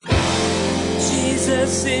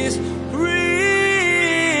Jesus is real.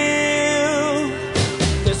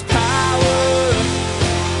 There's power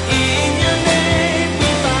in your name.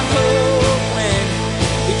 We find hope when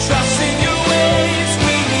we trust in your ways.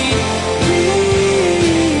 We need real,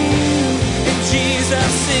 and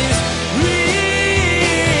Jesus is real.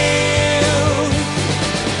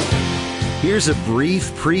 Here's a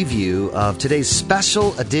brief preview of today's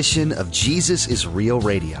special edition of Jesus is Real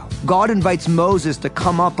Radio. God invites Moses to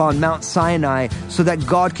come up on Mount Sinai so that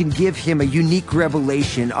God can give him a unique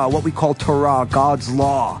revelation, what we call Torah, God's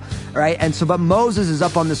law, right? And so, but Moses is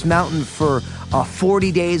up on this mountain for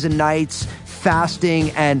 40 days and nights,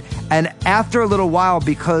 fasting, and after a little while,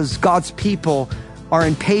 because God's people are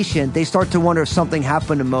impatient, they start to wonder if something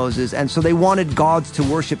happened to Moses, and so they wanted gods to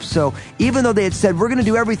worship. So even though they had said, we're going to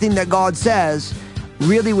do everything that God says,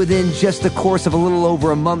 really within just the course of a little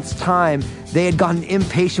over a month's time, they had gotten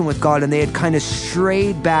impatient with God, and they had kind of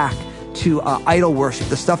strayed back to idol worship,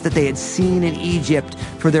 the stuff that they had seen in Egypt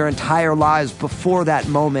for their entire lives before that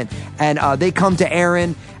moment. And they come to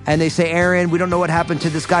Aaron, and they say, Aaron, we don't know what happened to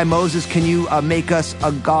this guy Moses. Can you make us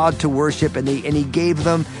a god to worship? And they gave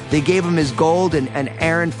him his gold, and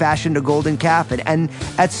Aaron fashioned a golden calf. And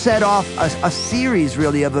that set off a series,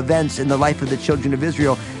 really, of events in the life of the children of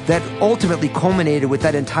Israel that ultimately culminated with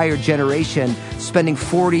that entire generation spending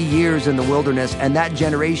 40 years in the wilderness. And that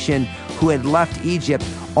generation who had left Egypt,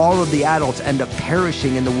 all of the adults end up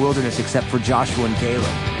perishing in the wilderness except for Joshua and Caleb.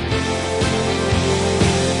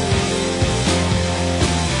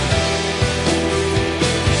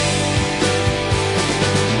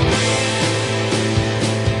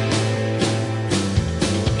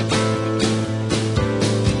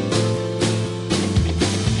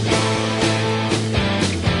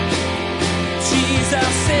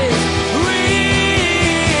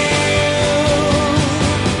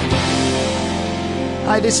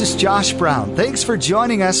 Hi, this is Josh Brown. Thanks for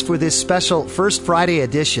joining us for this special First Friday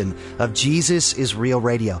edition of Jesus is Real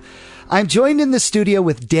Radio. I'm joined in the studio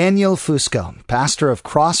with Daniel Fusco, pastor of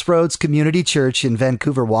Crossroads Community Church in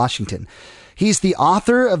Vancouver, Washington. He's the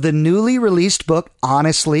author of the newly released book,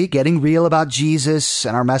 Honestly, Getting Real About Jesus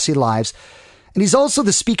and Our Messy Lives. And he's also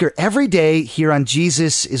the speaker every day here on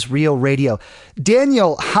Jesus is Real Radio.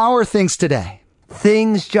 Daniel, how are things today?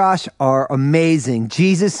 Things, Josh, are amazing.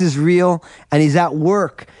 Jesus is real, and he's at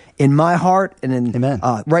work in my heart and in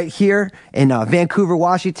right here in Vancouver,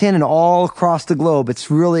 Washington, and all across the globe.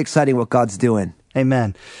 It's really exciting what God's doing.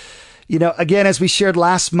 Amen. You know, again, as we shared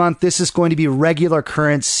last month, this is going to be a regular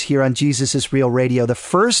occurrence here on Jesus is Real Radio. The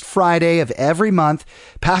first Friday of every month,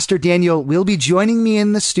 Pastor Daniel will be joining me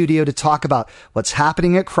in the studio to talk about what's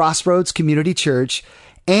happening at Crossroads Community Church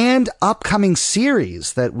and upcoming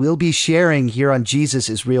series that we'll be sharing here on Jesus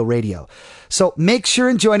is Real Radio. So make sure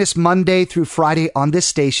and join us Monday through Friday on this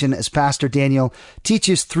station as Pastor Daniel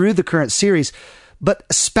teaches through the current series, but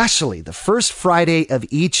especially the first Friday of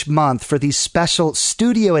each month for these special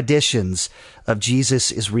studio editions of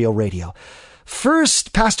Jesus is Real Radio.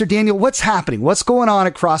 First, Pastor Daniel, what's happening? What's going on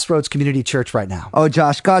at Crossroads Community Church right now? Oh,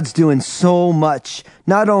 Josh, God's doing so much,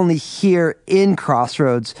 not only here in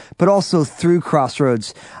Crossroads, but also through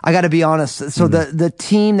Crossroads. I got to be honest. So the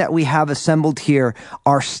team that we have assembled here,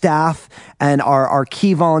 our staff and our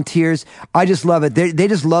key volunteers, I just love it. They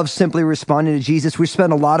just love simply responding to Jesus. We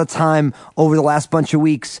spent a lot of time over the last bunch of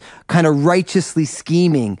weeks kind of righteously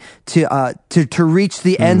scheming to reach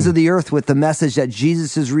the ends of the earth with the message that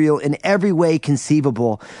Jesus is real in every way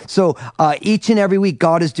conceivable. So each and every week,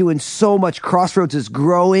 God is doing so much. Crossroads is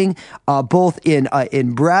growing, both in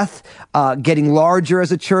breadth, getting larger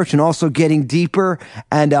as a church, and also getting deeper.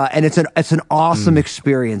 And it's an awesome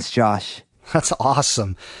experience, Josh. That's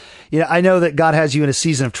awesome. You know, I know that God has you in a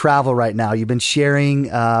season of travel right now. You've been sharing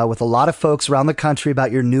with a lot of folks around the country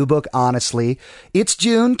about your new book, Honestly. It's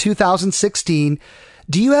June 2016.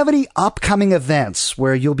 Do you have any upcoming events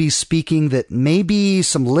where you'll be speaking that maybe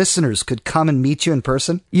some listeners could come and meet you in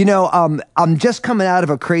person? You know, I'm just coming out of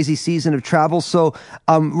a crazy season of travel. So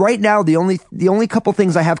right now, the only couple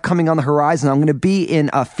things I have coming on the horizon, I'm going to be in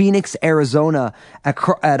Phoenix, Arizona at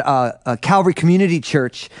Calvary Community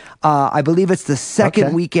Church. I believe it's the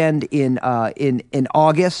second weekend in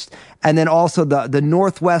August. And then also the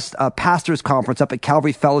Northwest Pastors Conference up at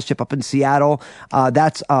Calvary Fellowship up in Seattle.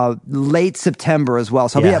 That's late September as well.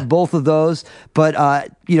 So I'll be at both of those. But,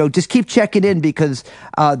 just keep checking in because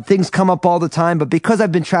things come up all the time. But because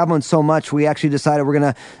I've been traveling so much, we actually decided we're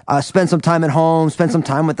going to spend some time at home, spend some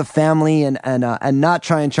time with the family, and not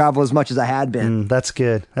try and travel as much as I had been. That's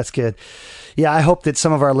good. That's good. Yeah, I hope that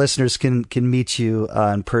some of our listeners can meet you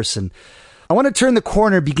in person. I want to turn the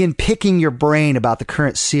corner, begin picking your brain about the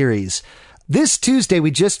current series. This Tuesday,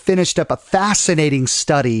 we just finished up a fascinating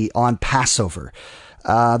study on Passover.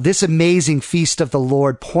 This amazing feast of the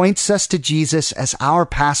Lord points us to Jesus as our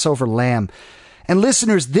Passover lamb. And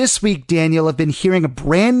listeners, this week, Daniel, have been hearing a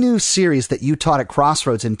brand new series that you taught at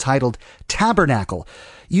Crossroads entitled Tabernacle.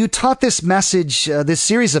 You taught this message, this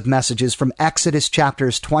series of messages from Exodus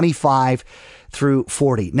chapters 25 through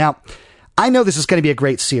 40. Now, I know this is going to be a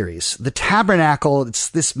great series. The tabernacle, it's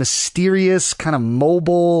this mysterious kind of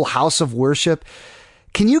mobile house of worship.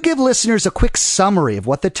 Can you give listeners a quick summary of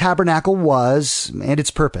what the tabernacle was and its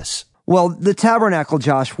purpose? Well, the tabernacle,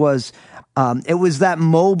 Josh, was it was that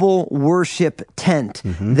mobile worship tent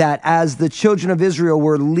that as the children of Israel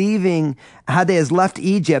were leaving, had they has left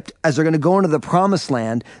Egypt, as they're going to go into the promised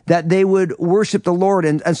land, that they would worship the Lord.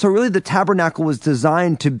 And so really the tabernacle was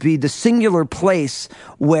designed to be the singular place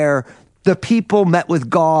where the people met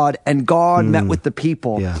with God and God met with the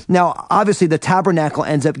people. Yeah. Now, obviously, the tabernacle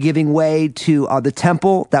ends up giving way to the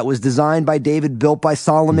temple that was designed by David, built by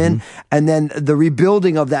Solomon, and then the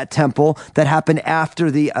rebuilding of that temple that happened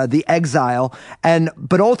after the exile.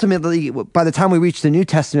 But ultimately, by the time we reach the New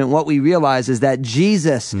Testament, what we realize is that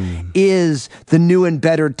Jesus is the new and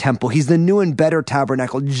better temple. He's the new and better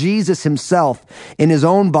tabernacle. Jesus himself, in his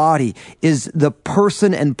own body, is the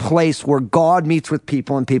person and place where God meets with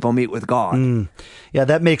people and people meet with God. Yeah,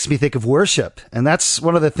 that makes me think of worship. And that's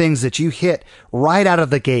one of the things that you hit right out of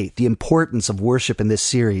the gate, the importance of worship in this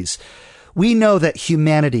series. We know that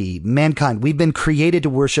humanity, mankind, we've been created to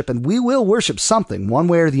worship, and we will worship something one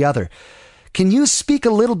way or the other. Can you speak a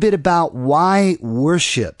little bit about why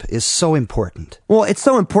worship is so important? Well, it's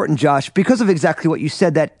so important, Josh, because of exactly what you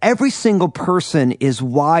said, that every single person is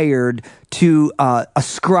wired to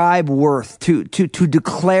ascribe worth, to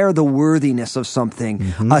declare the worthiness of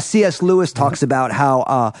something. C.S. Lewis talks about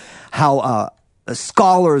how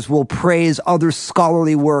scholars will praise other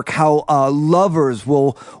scholarly work, how lovers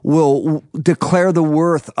will declare the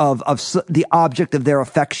worth of the object of their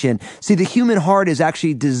affection. See, the human heart is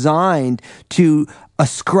actually designed to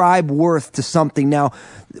ascribe worth to something. Now,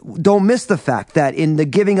 don't miss the fact that in the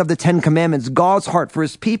giving of the Ten Commandments, God's heart for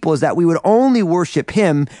his people is that we would only worship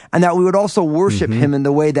him and that we would also worship him in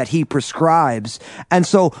the way that he prescribes. And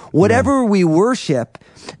so whatever we worship,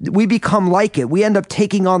 we become like it. We end up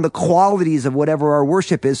taking on the qualities of whatever our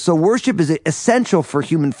worship is. So worship is essential for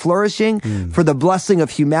human flourishing, for the blessing of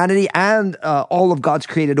humanity and all of God's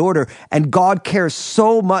created order. And God cares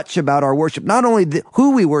so much about our worship, not only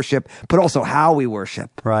who we worship, but also how we worship.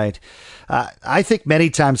 Right. I think many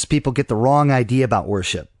times people get the wrong idea about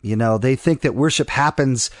worship. You know, they think that worship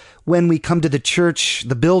happens when we come to the church,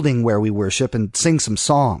 the building where we worship, and sing some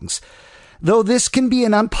songs. Though this can be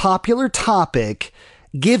an unpopular topic,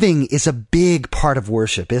 giving is a big part of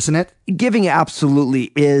worship, isn't it? Giving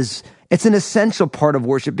absolutely is. It's an essential part of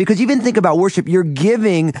worship, because you even think about worship, you're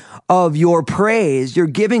giving of your praise, you're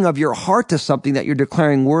giving of your heart to something that you're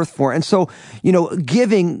declaring worth for. And so, you know,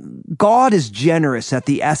 giving, God is generous at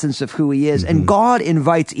the essence of who he is. And God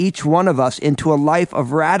invites each one of us into a life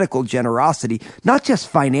of radical generosity, not just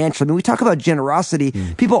financially. When we talk about generosity,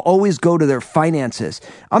 people always go to their finances.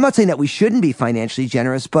 I'm not saying that we shouldn't be financially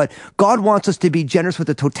generous, but God wants us to be generous with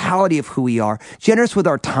the totality of who we are, generous with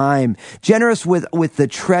our time, generous with the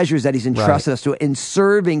treasures that he's entrusted us to in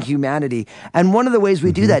serving humanity. And one of the ways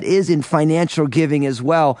we do that is in financial giving as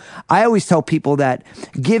well. I always tell people that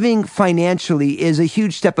giving financially is a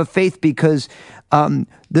huge step of faith, because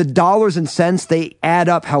the dollars and cents, they add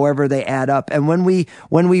up however they add up. And when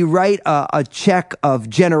we write a check of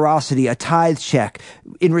generosity, a tithe check,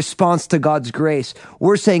 in response to God's grace,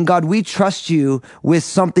 we're saying, God, we trust you with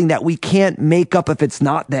something that we can't make up if it's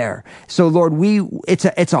not there. So Lord, it's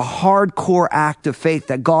a hardcore act of faith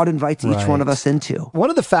that God invites each one of us into. One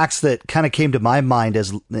of the facts that kind of came to my mind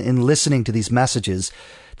as in listening to these messages,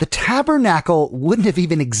 the tabernacle wouldn't have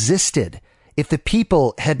even existed if the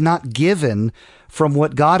people had not given from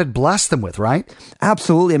what God had blessed them with, right?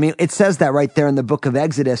 Absolutely. I mean, it says that right there in the book of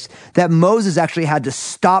Exodus, that Moses actually had to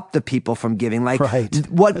stop the people from giving.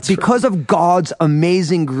 Because of God's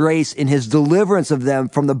amazing grace in his deliverance of them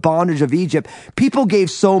from the bondage of Egypt, people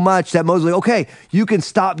gave so much that Moses was like, okay, you can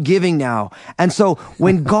stop giving now. And so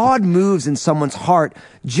when God moves in someone's heart,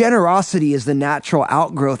 generosity is the natural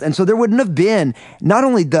outgrowth. And so there wouldn't have been not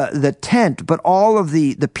only the tent, but all of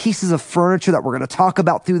the pieces of furniture that we're going to talk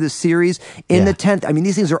about through this series in the tent. I mean,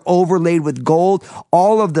 these things are overlaid with gold.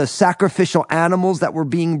 All of the sacrificial animals that were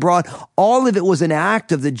being brought, all of it was an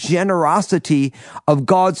act of the generosity of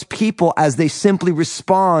God's people as they simply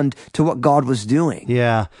respond to what God was doing.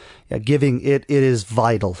 Yeah, giving, it is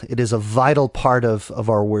vital. It is a vital part of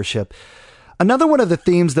our worship. Another one of the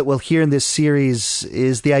themes that we'll hear in this series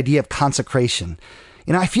is the idea of consecration.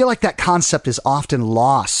 I feel like that concept is often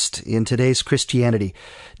lost in today's Christianity.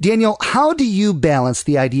 Daniel, how do you balance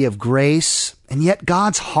the idea of grace and yet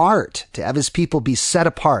God's heart to have his people be set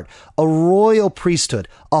apart, a royal priesthood,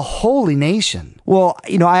 a holy nation? Well,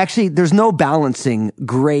 there's no balancing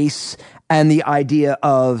grace and the idea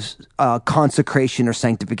of consecration or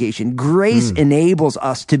sanctification. Grace enables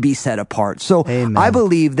us to be set apart. So Amen. I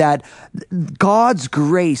believe that God's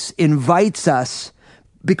grace invites us,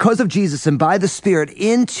 because of Jesus and by the Spirit,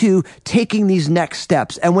 into taking these next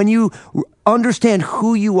steps. And when you understand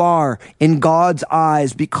who you are in God's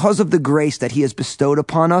eyes because of the grace that he has bestowed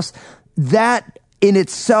upon us, that in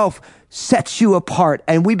itself sets you apart,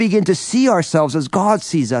 and we begin to see ourselves as God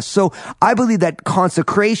sees us. So I believe that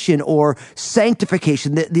consecration or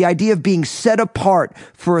sanctification, the idea of being set apart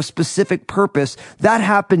for a specific purpose, that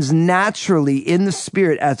happens naturally in the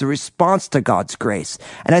Spirit as a response to God's grace.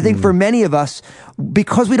 And I think for many of us,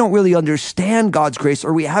 because we don't really understand God's grace,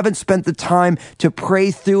 or we haven't spent the time to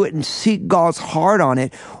pray through it and seek God's heart on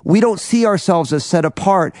it, we don't see ourselves as set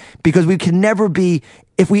apart, because we can never be.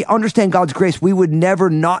 If we understand God's grace, we would never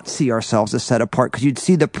not see ourselves as set apart, because you'd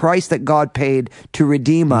see the price that God paid to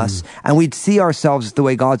redeem us, and we'd see ourselves the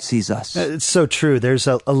way God sees us. It's so true. There's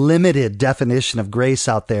a limited definition of grace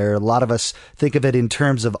out there. A lot of us think of it in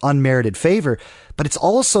terms of unmerited favor, but it's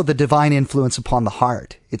also the divine influence upon the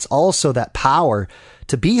heart. It's also that power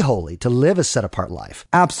to be holy, to live a set-apart life.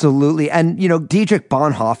 Absolutely. And, Dietrich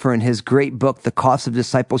Bonhoeffer, in his great book, The Cost of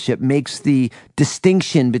Discipleship, makes the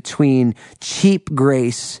distinction between cheap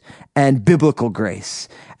grace and biblical grace.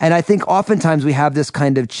 And I think oftentimes we have this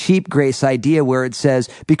kind of cheap grace idea where it says,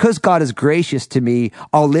 because God is gracious to me,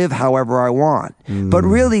 I'll live however I want. But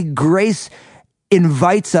really, grace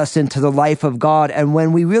invites us into the life of God. And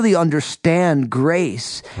when we really understand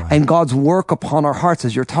grace and God's work upon our hearts,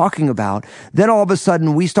 as you're talking about, then all of a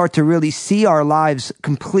sudden we start to really see our lives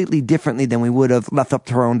completely differently than we would have left up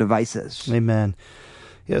to our own devices. Amen.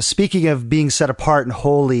 Speaking of being set apart and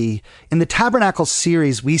holy, in the Tabernacle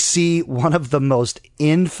series, we see one of the most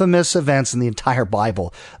infamous events in the entire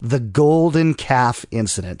Bible, the golden calf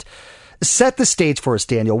incident. Set the stage for us,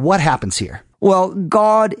 Daniel. What happens here? Well,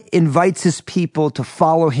 God invites his people to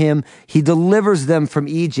follow him. He delivers them from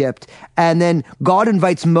Egypt. And then God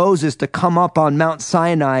invites Moses to come up on Mount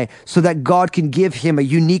Sinai so that God can give him a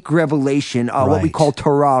unique revelation, what we call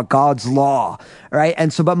Torah, God's law, right?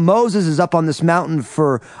 And so, but Moses is up on this mountain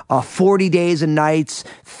for 40 days and nights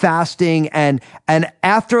fasting. And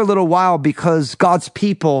after a little while, because God's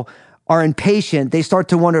people are impatient, they start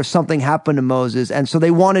to wonder if something happened to Moses. And so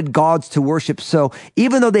they wanted gods to worship. So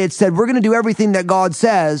even though they had said, we're going to do everything that God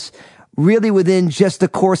says, really within just the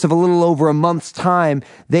course of a little over a month's time,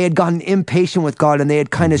 they had gotten impatient with God, and they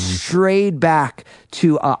had kind of strayed back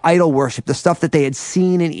to idol worship, the stuff that they had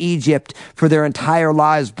seen in Egypt for their entire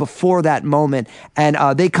lives before that moment. And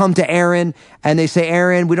they come to Aaron and they say,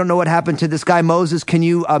 Aaron, we don't know what happened to this guy Moses. Can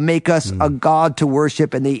you make us a god to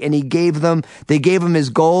worship? And they gave him his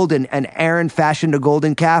gold, and Aaron fashioned a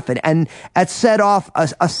golden calf. And it set off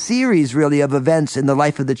a series really of events in the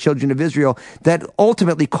life of the children of Israel that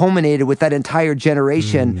ultimately culminated with that entire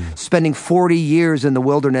generation spending 40 years in the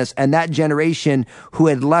wilderness. And that generation who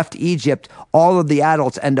had left Egypt, all of the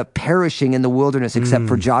adults end up perishing in the wilderness except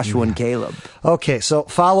for Joshua and Caleb. Okay, so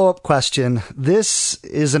follow-up question. This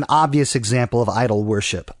is an obvious example of idol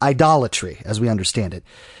worship, idolatry, as we understand it.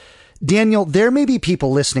 Daniel, there may be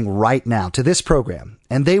people listening right now to this program,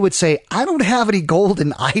 and they would say, I don't have any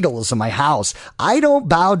golden idols in my house. I don't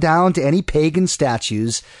bow down to any pagan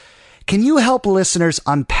statues. Can you help listeners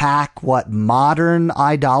unpack what modern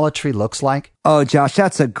idolatry looks like? Oh, Josh,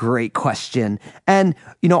 that's a great question. And,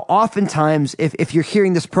 oftentimes, if you're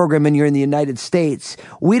hearing this program and you're in the United States,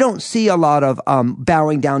 we don't see a lot of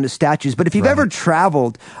bowing down to statues. But if you've ever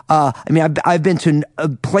traveled, I've been to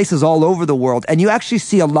places all over the world, and you actually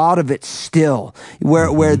see a lot of it still,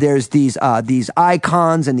 where there's these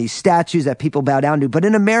icons and these statues that people bow down to. But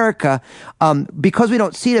in America, because we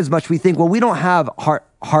don't see it as much, we think, well, we don't have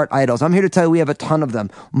heart idols. I'm here to tell you we have a ton of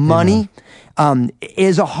them. Money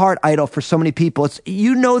is a heart idol for so many people. It's,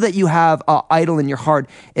 that you have an idol in your heart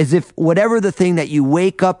as if whatever the thing that you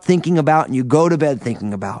wake up thinking about and you go to bed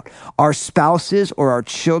thinking about. Our spouses or our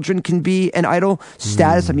children can be an idol.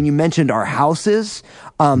 Status, you mentioned our houses.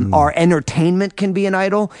 Our entertainment can be an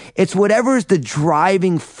idol. It's whatever is the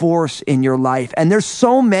driving force in your life. And there's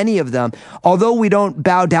so many of them. Although we don't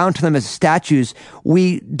bow down to them as statues,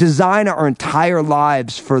 we design our entire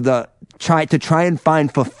lives for the try and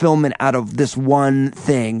find fulfillment out of this one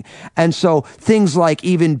thing. And so things like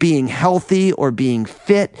even being healthy or being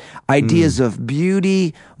fit, ideas of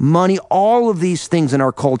beauty, money, all of these things in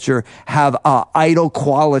our culture have idol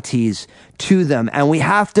qualities to them. And we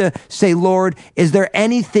have to say, Lord, is there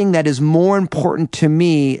anything that is more important to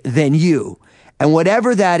me than you? And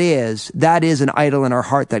whatever that is an idol in our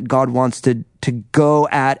heart that God wants to go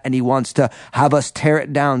at, and he wants to have us tear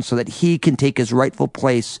it down so that he can take his rightful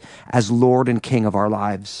place as Lord and King of our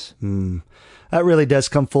lives. That really does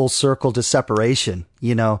come full circle to separation,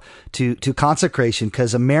 to consecration,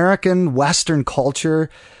 because American Western culture,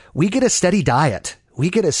 we get a steady diet. We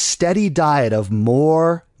get a steady diet of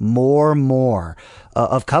more,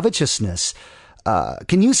 of covetousness.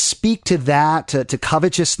 Can you speak to that, to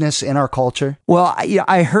covetousness in our culture? Well,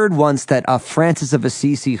 I heard once that Francis of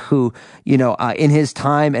Assisi, who, in his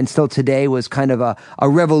time and still today was kind of a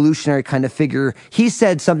revolutionary kind of figure, he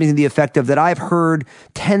said something to the effect of that I've heard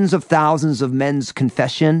tens of thousands of men's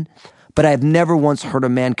confession, but I've never once heard a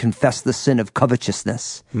man confess the sin of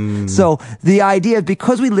covetousness. So the idea,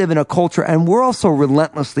 because we live in a culture, and we're also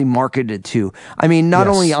relentlessly marketed to, not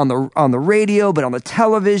only on the radio, but on the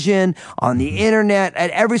television, on the internet, at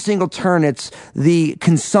every single turn, it's the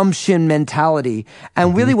consumption mentality.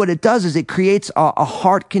 And really what it does is it creates a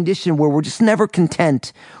heart condition where we're just never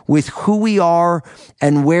content with who we are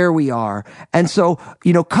and where we are. And so,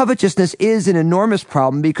 covetousness is an enormous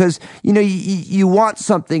problem because, you want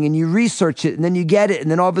something and you research it and then you get it and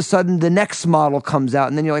then all of a sudden the next model comes out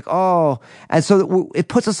and then you're like, oh. And so it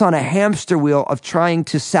puts us on a hamster wheel of trying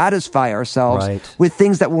to satisfy ourselves with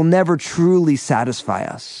things that will never truly satisfy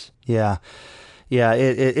us. Yeah. Yeah,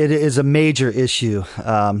 it is a major issue,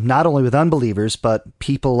 not only with unbelievers, but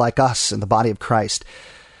people like us in the body of Christ.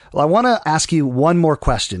 Well, I want to ask you one more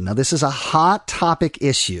question. Now, this is a hot topic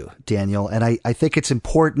issue, Daniel, and I think it's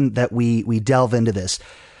important that we delve into this.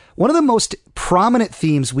 One of the most prominent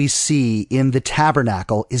themes we see in the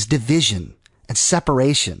tabernacle is division and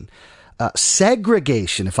separation,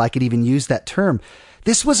 segregation, if I could even use that term.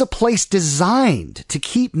 This was a place designed to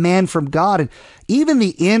keep man from God, and even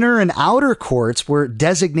the inner and outer courts were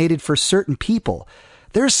designated for certain people.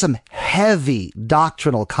 There's some heavy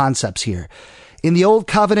doctrinal concepts here. In the Old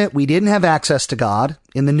Covenant, we didn't have access to God.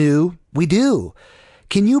 In the New, we do.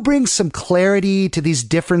 Can you bring some clarity to these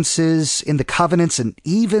differences in the covenants and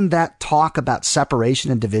even that talk about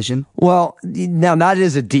separation and division? Well, now that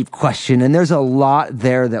is a deep question, and there's a lot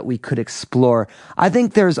there that we could explore. I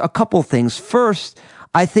think there's a couple things. First,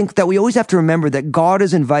 I think that we always have to remember that God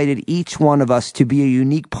has invited each one of us to be a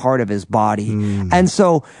unique part of his body. And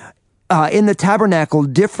so, in the tabernacle,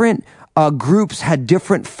 different groups had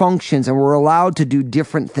different functions and were allowed to do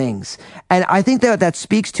different things. And I think that what that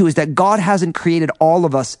speaks to is that God hasn't created all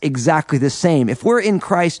of us exactly the same. If we're in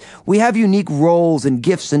Christ, we have unique roles and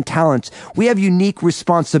gifts and talents. We have unique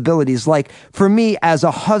responsibilities. Like for me as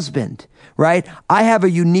a husband, right? I have a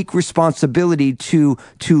unique responsibility to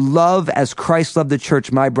love as Christ loved the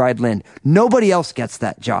church, my bride Lynn. Nobody else gets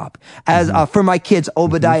that job. As for my kids,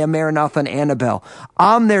 Obadiah, Maranatha, and Annabelle,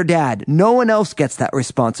 I'm their dad. No one else gets that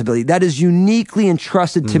responsibility. That is uniquely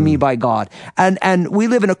entrusted to me by God. And we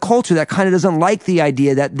live in a culture that kind of doesn't like the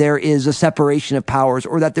idea that there is a separation of powers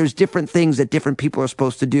or that there's different things that different people are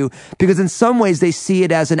supposed to do, because in some ways they see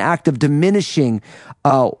it as an act of diminishing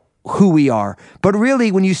who we are. But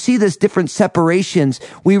really, when you see this different separations,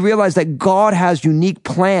 we realize that God has unique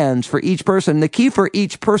plans for each person. The key for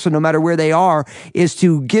each person, no matter where they are, is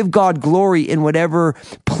to give God glory in whatever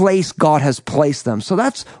place God has placed them. So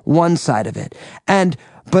that's one side of it.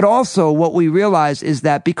 But also what we realize is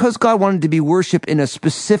that because God wanted to be worshiped in a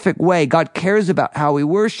specific way, God cares about how we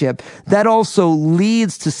worship, that also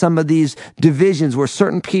leads to some of these divisions where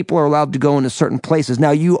certain people are allowed to go into certain places.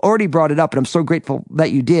 Now, you already brought it up, and I'm so grateful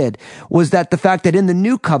that you did, was that the fact that in the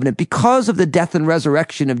new covenant, because of the death and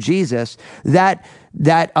resurrection of Jesus, that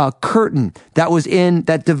curtain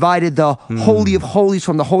that divided the Holy of Holies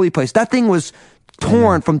from the holy place, that thing was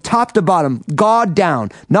torn from top to bottom, God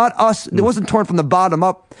down, not us. It wasn't torn from the bottom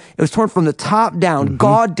up. It was torn from the top down.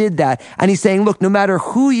 God did that. And he's saying, look, no matter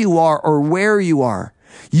who you are or where you are,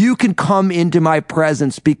 you can come into my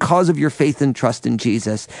presence because of your faith and trust in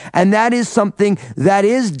Jesus. And that is something that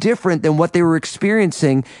is different than what they were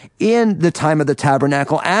experiencing in the time of the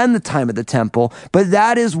tabernacle and the time of the temple. But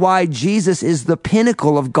that is why Jesus is the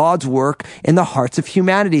pinnacle of God's work in the hearts of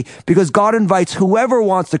humanity, because God invites whoever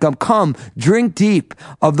wants to come, drink deep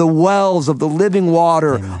of the wells of the living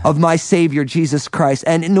water of my Savior, Jesus Christ.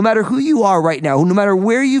 And no matter who you are right now, no matter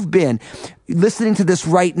where you've been, listening to this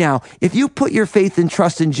right now, if you put your faith and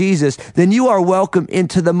trust in Jesus, then you are welcome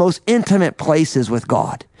into the most intimate places with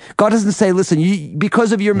God. God doesn't say, listen,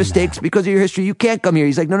 because of your mistakes, because of your history, you can't come here.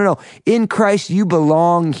 He's like, no. In Christ, you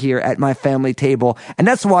belong here at my family table. And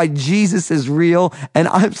that's why Jesus is real. And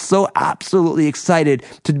I'm so absolutely excited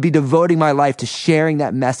to be devoting my life to sharing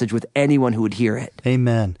that message with anyone who would hear it.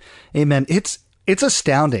 Amen. Amen. It's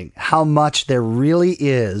astounding how much there really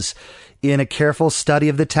is in a careful study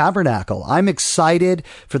of the tabernacle. I'm excited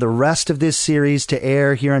for the rest of this series to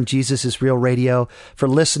air here on Jesus is Real Radio, for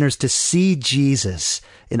listeners to see Jesus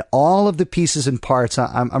in all of the pieces and parts.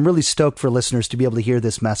 I'm really stoked for listeners to be able to hear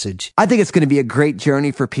this message. I think it's going to be a great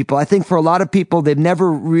journey for people. I think for a lot of people, they've never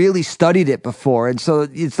really studied it before. And so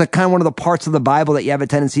it's the kind of one of the parts of the Bible that you have a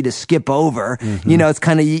tendency to skip over. Mm-hmm. You know, it's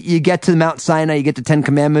kind of, you get to Mount Sinai, you get to 10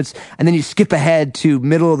 Commandments, and then you skip ahead to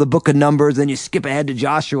middle of the book of Numbers, then you skip ahead to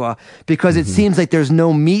Joshua, because it seems like there's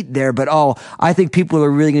no meat there. But I think people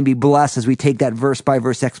are really going to be blessed as we take that verse by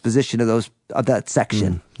verse exposition of that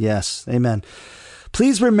section. Yes. Amen.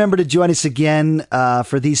 Please remember to join us again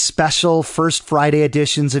for these special First Friday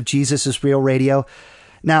editions of Jesus is Real Radio.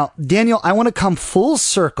 Now, Daniel, I want to come full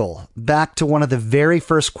circle back to one of the very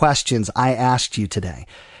first questions I asked you today.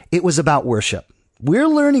 It was about worship. We're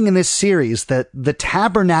learning in this series that the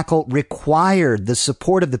tabernacle required the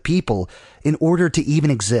support of the people in order to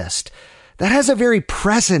even exist. That has a very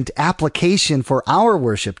present application for our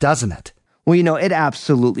worship, doesn't it? Well, it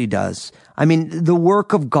absolutely does. I mean, the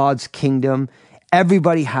work of God's kingdom,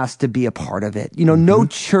 everybody has to be a part of it. No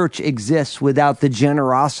church exists without the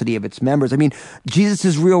generosity of its members. I mean, Jesus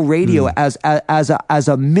is Real Radio as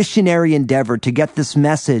a missionary endeavor to get this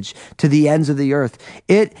message to the ends of the earth.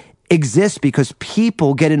 It exists because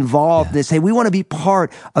people get involved. They say, we want to be part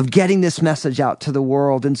of getting this message out to the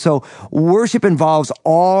world. And so worship involves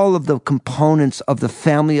all of the components of the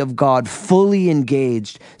family of God fully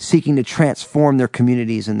engaged, seeking to transform their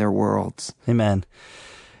communities and their worlds. Amen.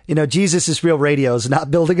 Jesus is Real Radio is not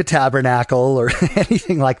building a tabernacle or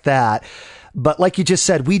anything like that. But like you just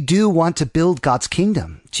said, we do want to build God's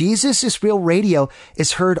kingdom. Jesus is Real Radio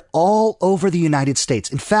is heard all over the United States.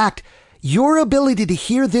 In fact, your ability to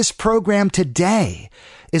hear this program today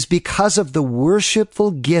is because of the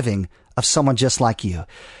worshipful giving of someone just like you.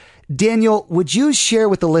 Daniel, would you share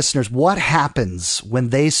with the listeners what happens when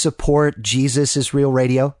they support Jesus is Real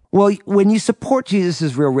Radio? Well, when you support Jesus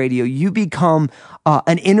is Real Radio, you become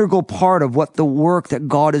an integral part of what the work that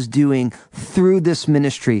God is doing through this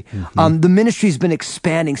ministry. The ministry's been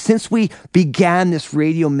expanding. Since we began this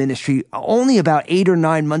radio ministry only about 8 or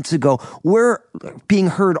 9 months ago, we're being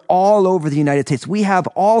heard all over the United States. We have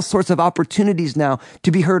all sorts of opportunities now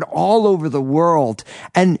to be heard all over the world.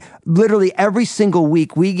 And literally every single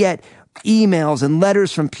week we get emails and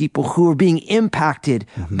letters from people who are being impacted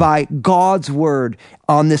by God's word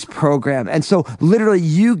on this program. And so literally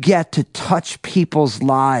you get to touch people's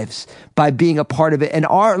lives by being a part of it. And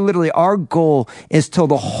our goal is till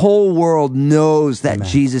the whole world knows that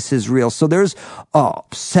Jesus is real. So there's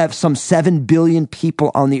some 7 billion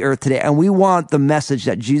people on the earth today. And we want the message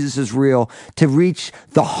that Jesus is real to reach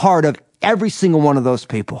the heart of every single one of those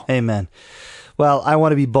people. Amen. Well, I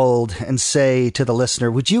want to be bold and say to the listener,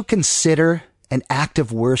 would you consider an act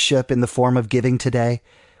of worship in the form of giving today?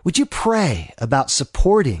 Would you pray about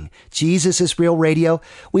supporting Jesus is Real Radio?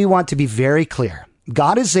 We want to be very clear.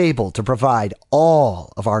 God is able to provide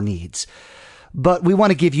all of our needs, but we want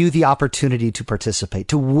to give you the opportunity to participate,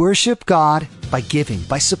 to worship God by giving,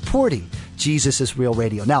 by supporting Jesus is Real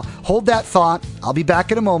Radio. Now, hold that thought. I'll be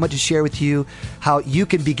back in a moment to share with you how you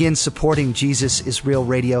can begin supporting Jesus is Real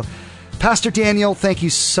Radio. Pastor Daniel, thank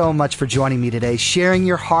you so much for joining me today, sharing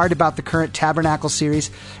your heart about the current Tabernacle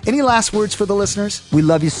series. Any last words for the listeners? We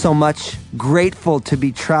love you so much. Grateful to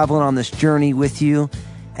be traveling on this journey with you.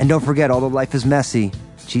 And don't forget, although life is messy,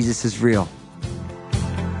 Jesus is real.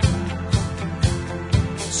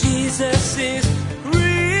 Jesus is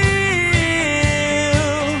real.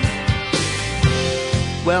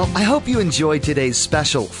 Well, I hope you enjoyed today's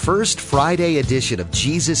special First Friday edition of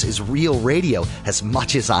Jesus is Real Radio as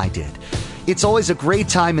much as I did. It's always a great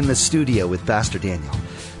time in the studio with Pastor Daniel.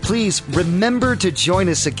 Please remember to join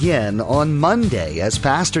us again on Monday as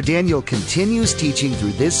Pastor Daniel continues teaching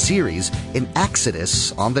through this series in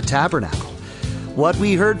Exodus on the Tabernacle. What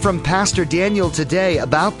we heard from Pastor Daniel today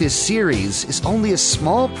about this series is only a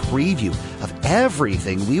small preview of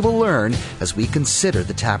everything we will learn as we consider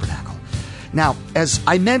the tabernacle. Now, as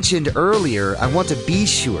I mentioned earlier, I want to be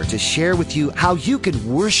sure to share with you how you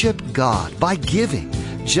can worship God by giving,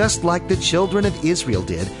 just like the children of Israel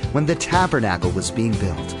did when the tabernacle was being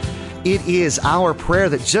built. It is our prayer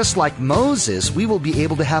that just like Moses, we will be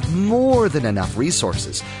able to have more than enough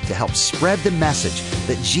resources to help spread the message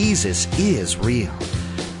that Jesus is real.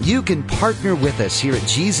 You can partner with us here at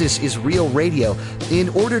Jesus is Real Radio in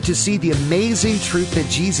order to see the amazing truth that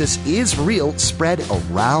Jesus is real spread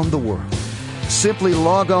around the world. Simply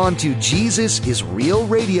log on to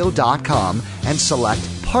JesusIsRealRadio.com and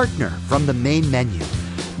select Partner from the main menu.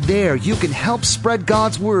 There you can help spread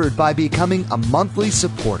God's Word by becoming a monthly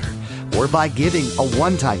supporter or by giving a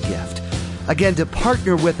one-time gift. Again, to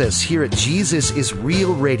partner with us here at Jesus is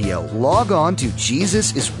Real Radio, log on to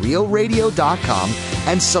JesusIsRealRadio.com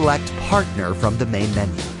and select Partner from the main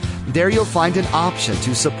menu. There you'll find an option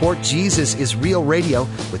to support Jesus is Real Radio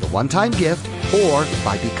with a one-time gift or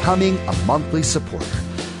by becoming a monthly supporter.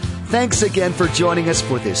 Thanks again for joining us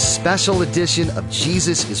for this special edition of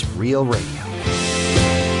Jesus is Real Radio.